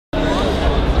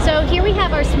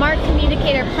our smart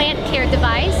communicator plant care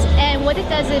device, and what it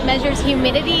does is it measures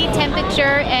humidity,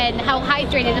 temperature, and how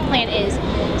hydrated the plant is.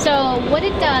 So what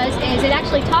it does is it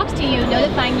actually talks to you,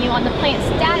 notifying you on the plant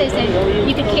status, and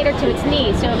you can cater to its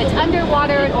needs. So if it's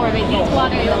underwatered or if it needs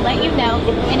water, it will let you know,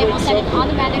 and it will send an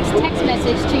automatic text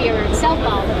message to your cell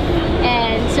phone.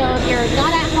 And so if you're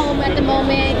not at home at the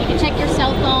moment, you can check your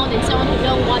cell phone and someone will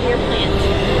go water your plants.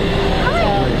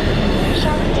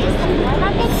 Shall we do some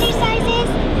warm-up exercises?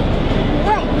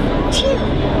 1, 2,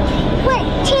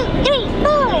 1, 2, 3,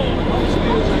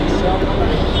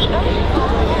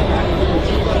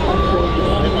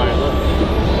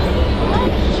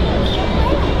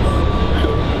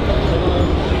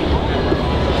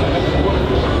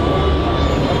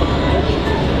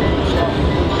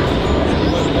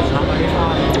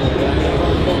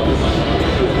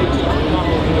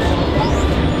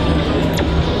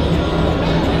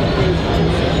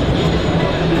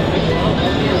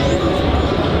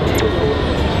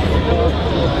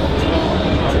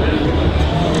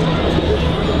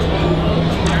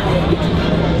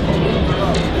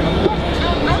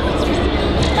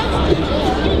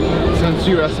 Sends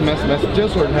you SMS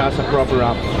messages, or it has a proper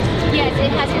app? Yes, it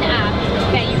has an app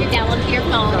that you can download to your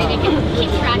phone, and you can keep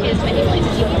track of as many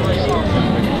places you want.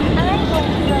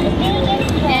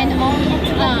 And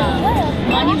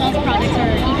Monuments products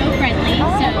are eco-friendly,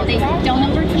 so they don't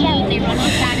overheat, they run on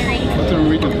battery. What's a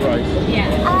retail price? Yeah.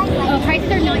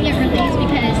 Prices are not yet released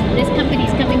because this company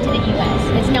is coming to the US.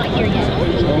 It's not here yet.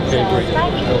 Okay, great.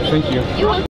 Well, thank you. You're welcome.